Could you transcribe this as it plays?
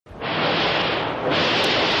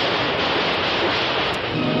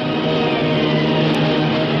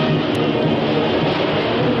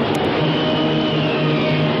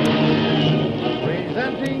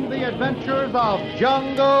of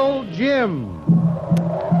Jungle Jim.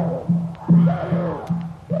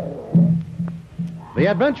 The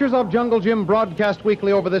adventures of Jungle Jim, broadcast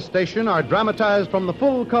weekly over this station, are dramatized from the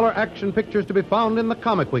full-color action pictures to be found in the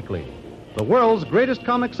Comic Weekly, the world's greatest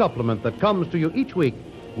comic supplement that comes to you each week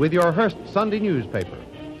with your Hearst Sunday newspaper.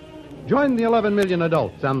 Join the 11 million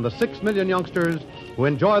adults and the 6 million youngsters who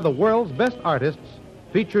enjoy the world's best artists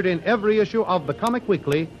featured in every issue of the Comic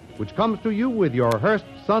Weekly, which comes to you with your Hearst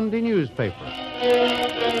Sunday newspaper.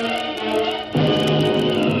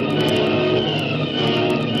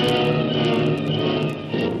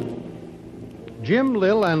 Jim,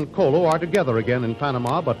 Lil, and Kolu are together again in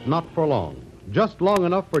Panama, but not for long. Just long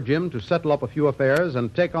enough for Jim to settle up a few affairs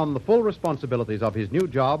and take on the full responsibilities of his new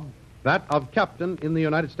job, that of captain in the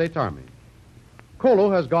United States Army.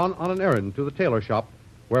 Kolu has gone on an errand to the tailor shop,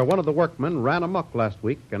 where one of the workmen ran amok last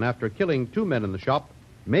week and, after killing 2 men in the shop,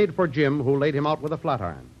 made for Jim, who laid him out with a flat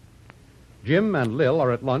iron. Jim and Lil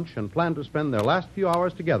are at lunch and plan to spend their last few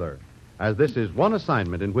hours together, as this is one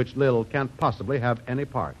assignment in which Lil can't possibly have any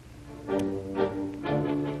part.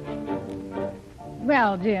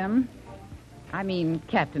 Well, Jim. I mean,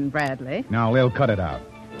 Captain Bradley. Now, Lil, cut it out.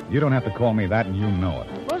 You don't have to call me that, and you know it.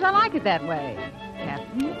 Suppose I like it that way,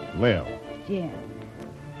 Captain. Lil. Jim.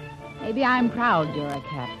 Maybe I'm proud you're a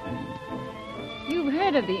captain. You've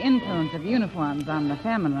heard of the influence of uniforms on the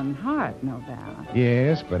feminine heart, no doubt.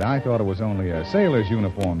 Yes, but I thought it was only a sailor's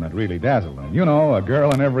uniform that really dazzled them. You know, a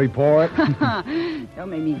girl in every port. Don't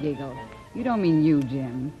make me giggle. You don't mean you,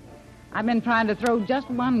 Jim. I've been trying to throw just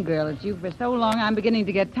one girl at you for so long, I'm beginning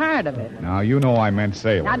to get tired of it. Now, you know I meant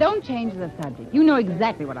sailor. Now, don't change the subject. You know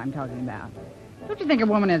exactly what I'm talking about. Don't you think a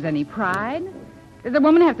woman has any pride? Does a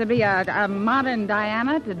woman have to be a modern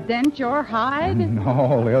Diana to dent your hide?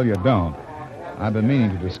 No, Lil, you don't. I've been meaning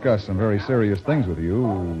to discuss some very serious things with you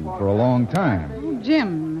for a long time. Oh,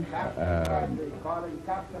 Jim.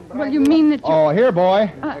 Well, you mean that you... Oh, here,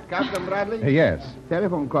 boy. Captain Bradley? Yes.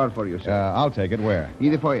 Telephone call for you, sir. I'll take it. Where?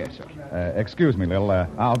 In the foyer, sir. Excuse me, Lil.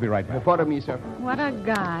 I'll be right back. Follow me, sir. What a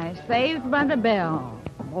guy. Saved by the bell.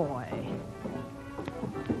 Boy.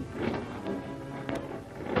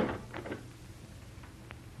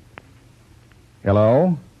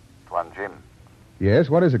 Hello? Twan Jim. Yes,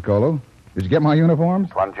 what is it, Kolu? Did you get my uniforms?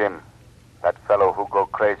 Twan Jim. That fellow who go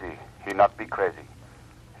crazy, he not be crazy.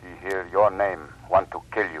 He hear your name, want to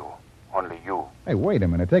kill you. Only you. Hey, wait a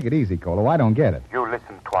minute. Take it easy, Kolu. I don't get it. You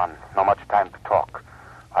listen, Twan. No much time to talk.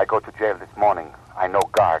 I go to jail this morning. I know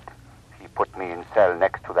guard. He put me in cell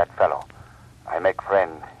next to that fellow. I make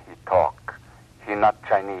friend. He talk. He not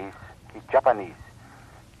Chinese. He Japanese.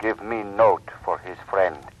 Give me note for his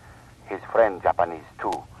friend. His friend Japanese,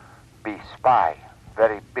 too. Be spy.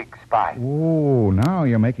 Very big spy. Ooh, now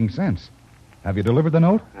you're making sense. Have you delivered the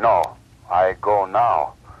note? No. I go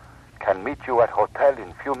now. Can meet you at hotel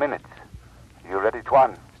in few minutes. You ready,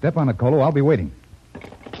 Twan? Step on it, Kolu. I'll be waiting.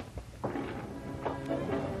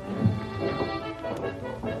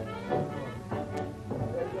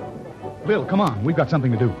 Lil, come on. We've got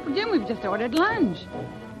something to do. Jim, we've just ordered lunch.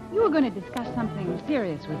 You were going to discuss something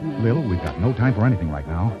serious with me. Lil, we've got no time for anything right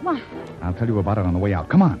now. What? I'll tell you about it on the way out.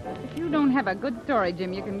 Come on. If you don't have a good story,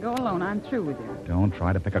 Jim, you can go alone. I'm through with you. Don't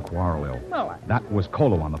try to pick a quarrel, Lil. Well, That was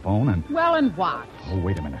Kolu on the phone, and... Well, and what? Oh,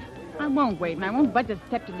 wait a minute. I won't wait, and I won't budge a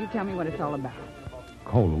step till you tell me what it's all about.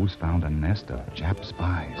 Kolu's found a nest of Jap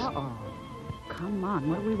spies. Uh-oh. Come on,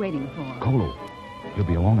 what are we waiting for? Kolu, he'll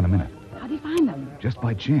be along in a minute. How'd he find them? Just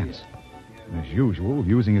by chance. As usual,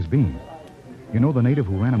 using his beam. You know the native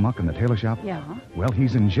who ran amok in the tailor shop? Yeah. Well,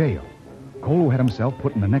 he's in jail. Kolu had himself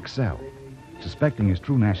put in the next cell. Suspecting his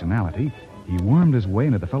true nationality, he wormed his way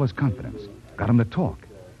into the fellow's confidence, got him to talk,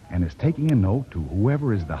 and is taking a note to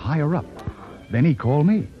whoever is the higher up. Then he called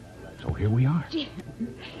me. So here we are. Jim,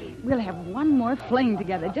 we'll have one more fling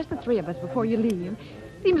together, just the three of us, before you leave.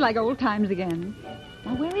 Seems like old times again.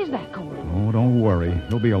 Now, where is that Kolu? Oh, don't worry.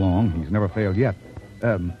 He'll be along. He's never failed yet.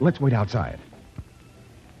 Let's wait outside.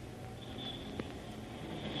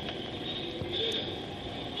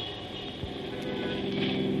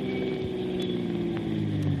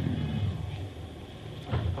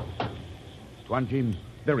 Twan Jim.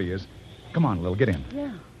 There he is. Come on, Lil, get in.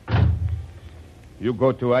 Yeah. You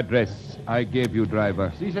go to address. I gave you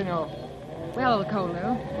driver. Si, senor. Well,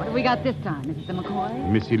 Kolu, what have we got this time? Is it the McCoy?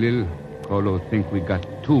 Missy Lil, Kolu think we got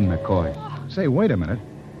 2 McCoys. Say, wait a minute.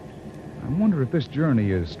 I wonder if this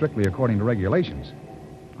journey is strictly according to regulations.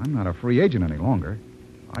 I'm not a free agent any longer.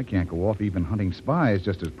 I can't go off even hunting spies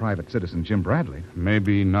just as private citizen Jim Bradley.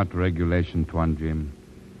 Maybe not regulation, Twan Jim.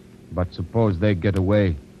 But suppose they get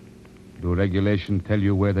away. Do regulation tell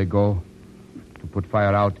you where they go? To put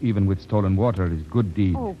fire out even with stolen water is good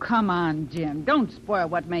deed. Oh, come on, Jim. Don't spoil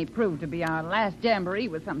what may prove to be our last jamboree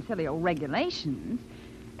with some silly old regulations.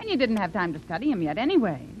 And you didn't have time to study them yet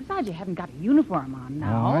anyway. Besides, you haven't got a uniform on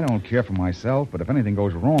now. Oh, I don't care for myself, but if anything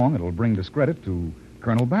goes wrong, it'll bring discredit to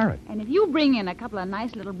Colonel Barrett. And if you bring in a couple of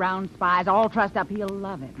nice little brown spies all trussed up, he'll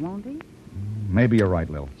love it, won't he? Maybe you're right,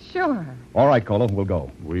 Lil. Sure. All right, Kolu, we'll go.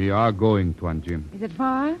 We are going, Tuan Jim. Is it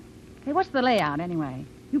far? Hey, what's the layout anyway?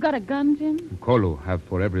 You got a gun, Jim? Kolu have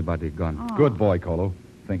for everybody gun. Oh. Good boy, Kolu.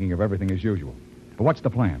 Thinking of everything as usual. But what's the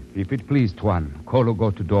plan? If it please Tuan, Kolu go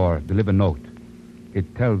to door, deliver note.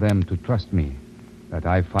 It tell them to trust me, that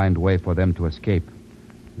I find way for them to escape.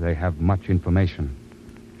 They have much information.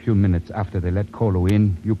 Few minutes after they let Kolu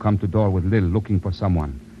in, you come to door with Lil looking for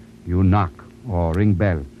someone. You knock or ring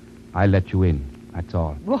bell. I let you in. That's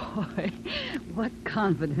all. Boy, what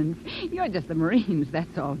confidence. You're just the Marines,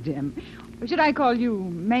 that's all, Jim. Or should I call you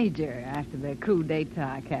Major after the coup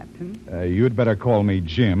d'etat, Captain? You'd better call me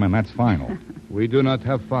Jim, and that's final. We do not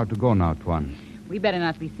have far to go now, Tuan. We better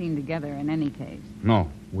not be seen together in any case. No,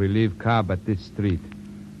 we leave cab at this street.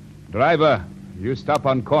 Driver, you stop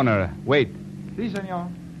on corner. Wait. Si, senor.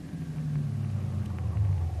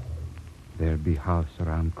 There be house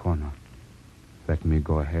around corner. Let me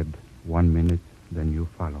go ahead 1 minute, then you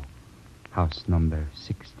follow. House number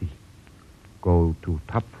 60. Go to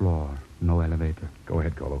top floor, no elevator. Go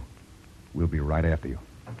ahead, Kolu. We'll be right after you.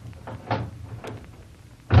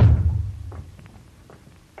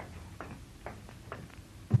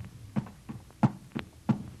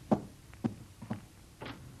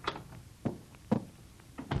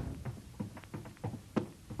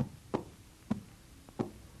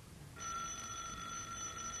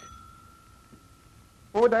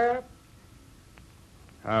 Who there?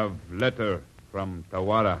 Have letter from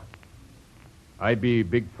Tawara. I be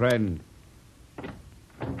big friend.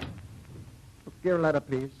 Give letter,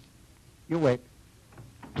 please. You wait.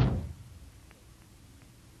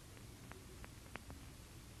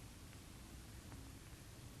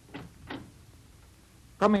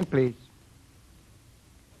 Come in, please.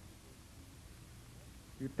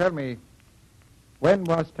 You tell me, when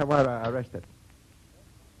was Tawara arrested?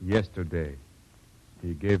 Yesterday.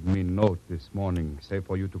 He gave me note this morning, say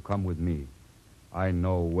for you to come with me. I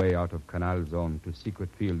know way out of canal zone to secret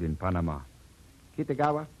field in Panama.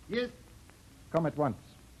 Kitagawa, Yes, come at once.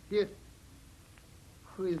 yes.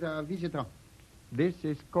 Who is our visitor? This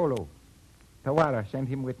is Kolu. Tawara sent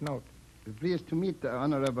him with note. Pleased to meet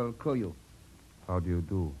Honorable Koyu. How do you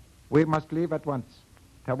do? We must leave at once.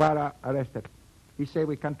 Tawara arrested. He say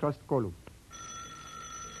we can trust Kolu.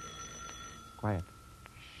 Quiet.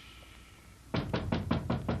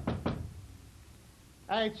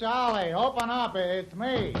 Hey, Charlie, open up. It's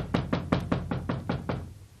me.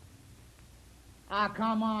 Ah,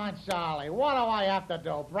 come on, Charlie. What do I have to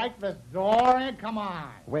do? Break this door in? Come on.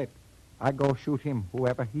 Wait. I go shoot him,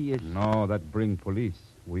 whoever he is. No, that bring police.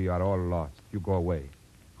 We are all lost. You go away.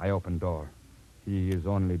 I open door. He is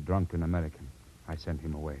only drunken American. I send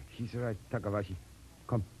him away. He's right, Takabashi.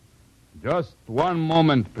 Come. Just 1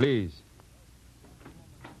 moment, please.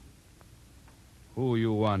 Who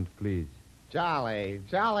you want, please? Charlie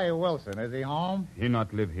Wilson, is he home? He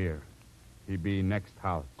not live here. He be next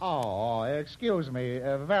house. Oh, excuse me.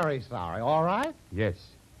 Very sorry. All right? Yes.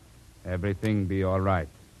 Everything be all right.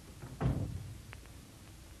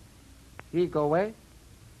 He go away?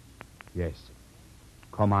 Yes.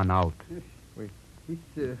 Come on out.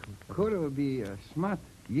 This Kolu will be smart.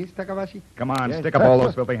 Yes, Takabashi? Come on, Yes. stick up all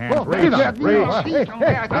those filthy hands. Raise up, raise up.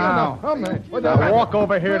 Now walk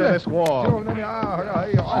over here to this wall.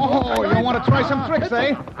 Oh, you want to try some tricks,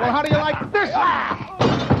 eh? Well, how do you like this?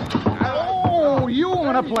 Oh, you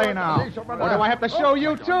want to play now? Or do I have to show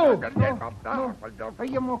you, too? I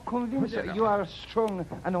am more convinced you are strong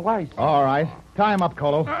and wise. All right. Tie him up,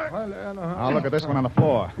 Kolu. I'll look at this one on the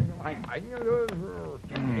floor.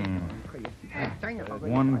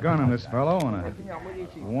 One gun on this fellow and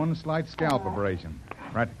one slight scalp abrasion.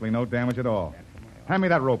 Practically no damage at all. Hand me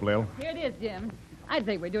that rope, Lil. Here it is, Jim. I'd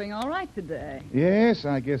say we're doing all right today. Yes,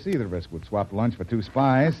 I guess either of us would swap lunch for 2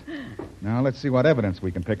 spies. Now, let's see what evidence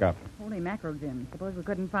we can pick up. Holy mackerel, Jim. Suppose we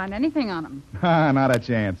couldn't find anything on him. Not a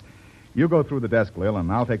chance. You go through the desk, Lil,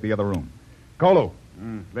 and I'll take the other room. Kolu.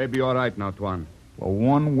 They be all right now, Tuan. Well,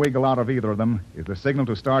 one wiggle out of either of them is the signal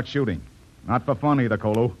to start shooting. Not for fun either,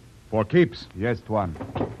 Kolu. For keeps. Yes, Tuan.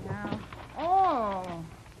 Now, oh,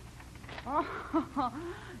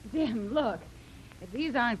 Jim, look. If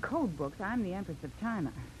these aren't code books, I'm the Empress of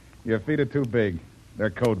China. Your feet are too big. They're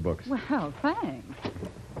code books. Well, thanks.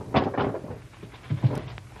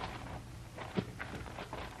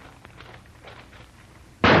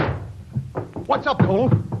 What's up, Kolu?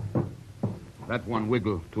 That one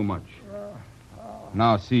wiggle too much.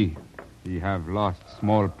 Now see, he have lost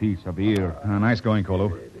small piece of ear. Nice going,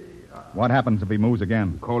 Kolu. What happens if he moves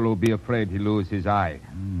again? Kolu be afraid he lose his eye.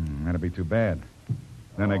 That'd be too bad.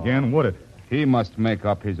 Then again, would it? He must make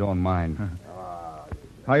up his own mind.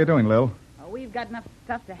 How you doing, Lil? Oh, we've got enough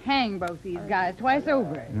stuff to hang both these guys twice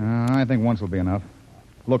over. I think once will be enough.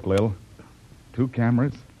 Look, Lil. 2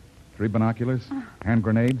 cameras, 3 binoculars, hand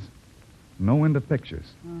grenades. No end of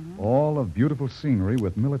pictures. All of beautiful scenery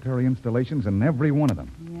with military installations in every one of them.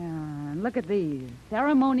 Yeah, and look at these.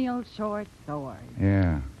 Ceremonial short swords.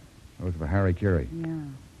 Yeah. Those for Harry Curie.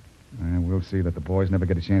 Yeah. We'll see that the boys never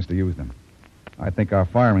get a chance to use them. I think our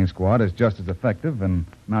firing squad is just as effective and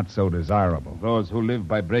not so desirable. Those who live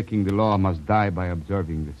by breaking the law must die by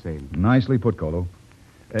observing the same. Nicely put, Kolu.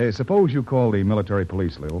 Suppose you call the military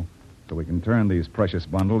police, Lil, so we can turn these precious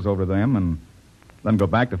bundles over to them and then go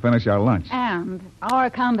back to finish our lunch. And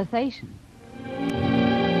our conversation.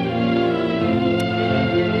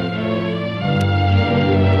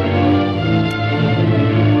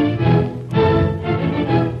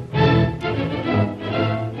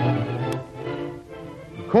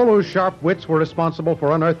 Kolu's sharp wits were responsible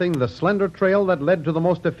for unearthing the slender trail that led to the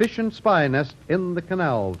most efficient spy nest in the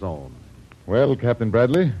canal zone. Well, Captain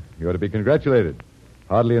Bradley, you ought to be congratulated.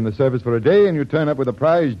 Hardly in the service for a day, and you turn up with a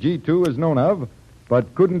prize G2 is known of,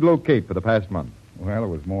 but couldn't locate for the past month. Well, it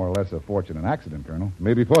was more or less a fortunate accident, Colonel.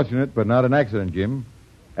 Maybe fortunate, but not an accident, Jim.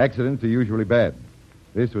 Accidents are usually bad.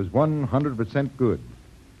 This was 100% good.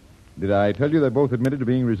 Did I tell you they both admitted to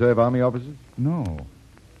being reserve Army officers? No.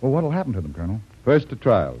 Well, what'll happen to them, Colonel? First to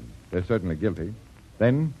trial. They're certainly guilty.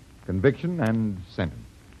 Then conviction and sentence.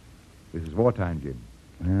 This is wartime, Jim.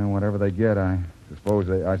 Yeah, whatever they get, I suppose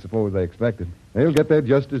they expect it. They'll get their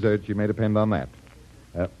just desserts. You may depend on that.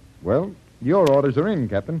 Well, your orders are in,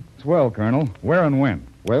 Captain. Swell, Colonel. Where and when?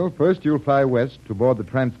 Well, first you'll fly west to board the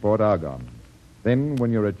transport Argonne. Then,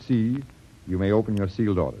 when you're at sea, you may open your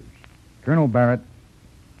sealed orders. Colonel Barrett,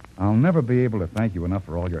 I'll never be able to thank you enough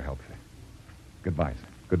for all your help, sir. Goodbye, sir.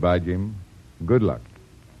 Goodbye, Jim. Good luck.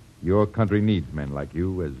 Your country needs men like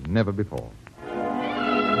you as never before.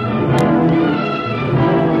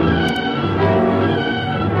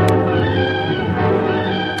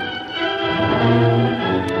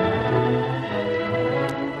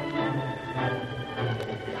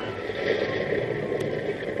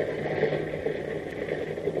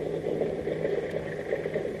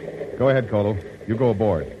 Go ahead, Kolu. You go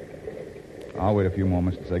aboard. I'll wait a few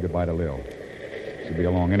moments to say goodbye to Lil. She'll be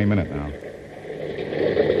along any minute now.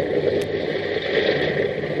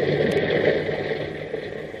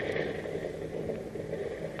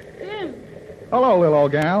 Jim! Hello, Lil,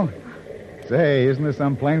 old gal. Say, isn't this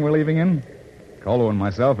some plane we're leaving in? Kolu and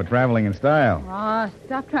myself are traveling in style. Oh,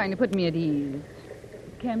 stop trying to put me at ease.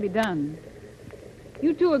 It can't be done.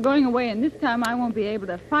 You two are going away, and this time I won't be able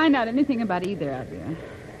to find out anything about either of you.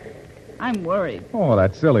 I'm worried. Oh,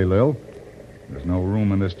 that's silly, Lil. There's no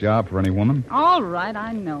room in this job for any woman. All right,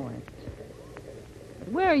 I know it. But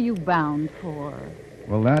where are you bound for?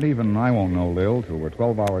 Well, that even I won't know, Lil, till we're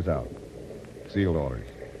 12 hours out. Sealed orders.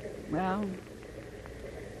 Well,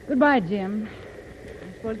 goodbye, Jim.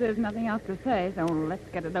 I suppose there's nothing else to say, so let's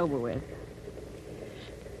get it over with.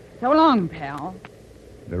 So long, pal.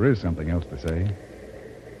 There is something else to say.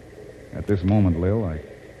 At this moment, Lil, I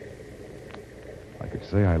could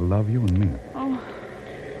say I love you and mean it. Oh.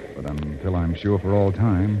 But until I'm sure for all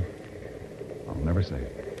time, I'll never say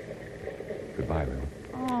it. Goodbye, Lil.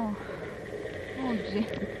 Oh, Jim.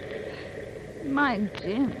 My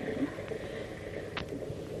Jim.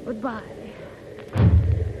 Goodbye.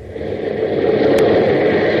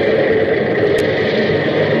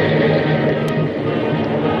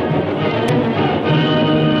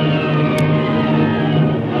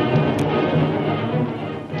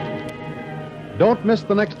 Don't miss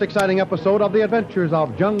the next exciting episode of The Adventures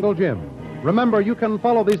of Jungle Jim. Remember, you can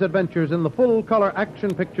follow these adventures in the full-color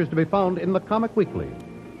action pictures to be found in the Comic Weekly,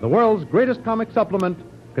 the world's greatest comic supplement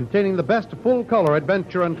containing the best full-color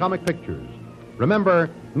adventure and comic pictures. Remember,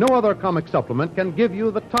 no other comic supplement can give you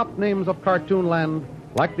the top names of cartoon land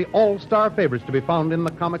like the all-star favorites to be found in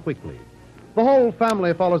the Comic Weekly. The whole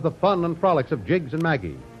family follows the fun and frolics of Jiggs and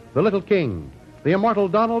Maggie, the Little King, the immortal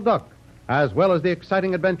Donald Duck, as well as the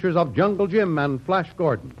exciting adventures of Jungle Jim and Flash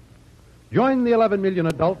Gordon. Join the 11 million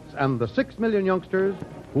adults and the 6 million youngsters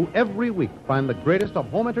who every week find the greatest of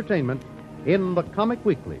home entertainment in the Comic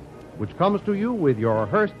Weekly, which comes to you with your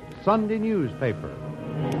Hearst Sunday newspaper.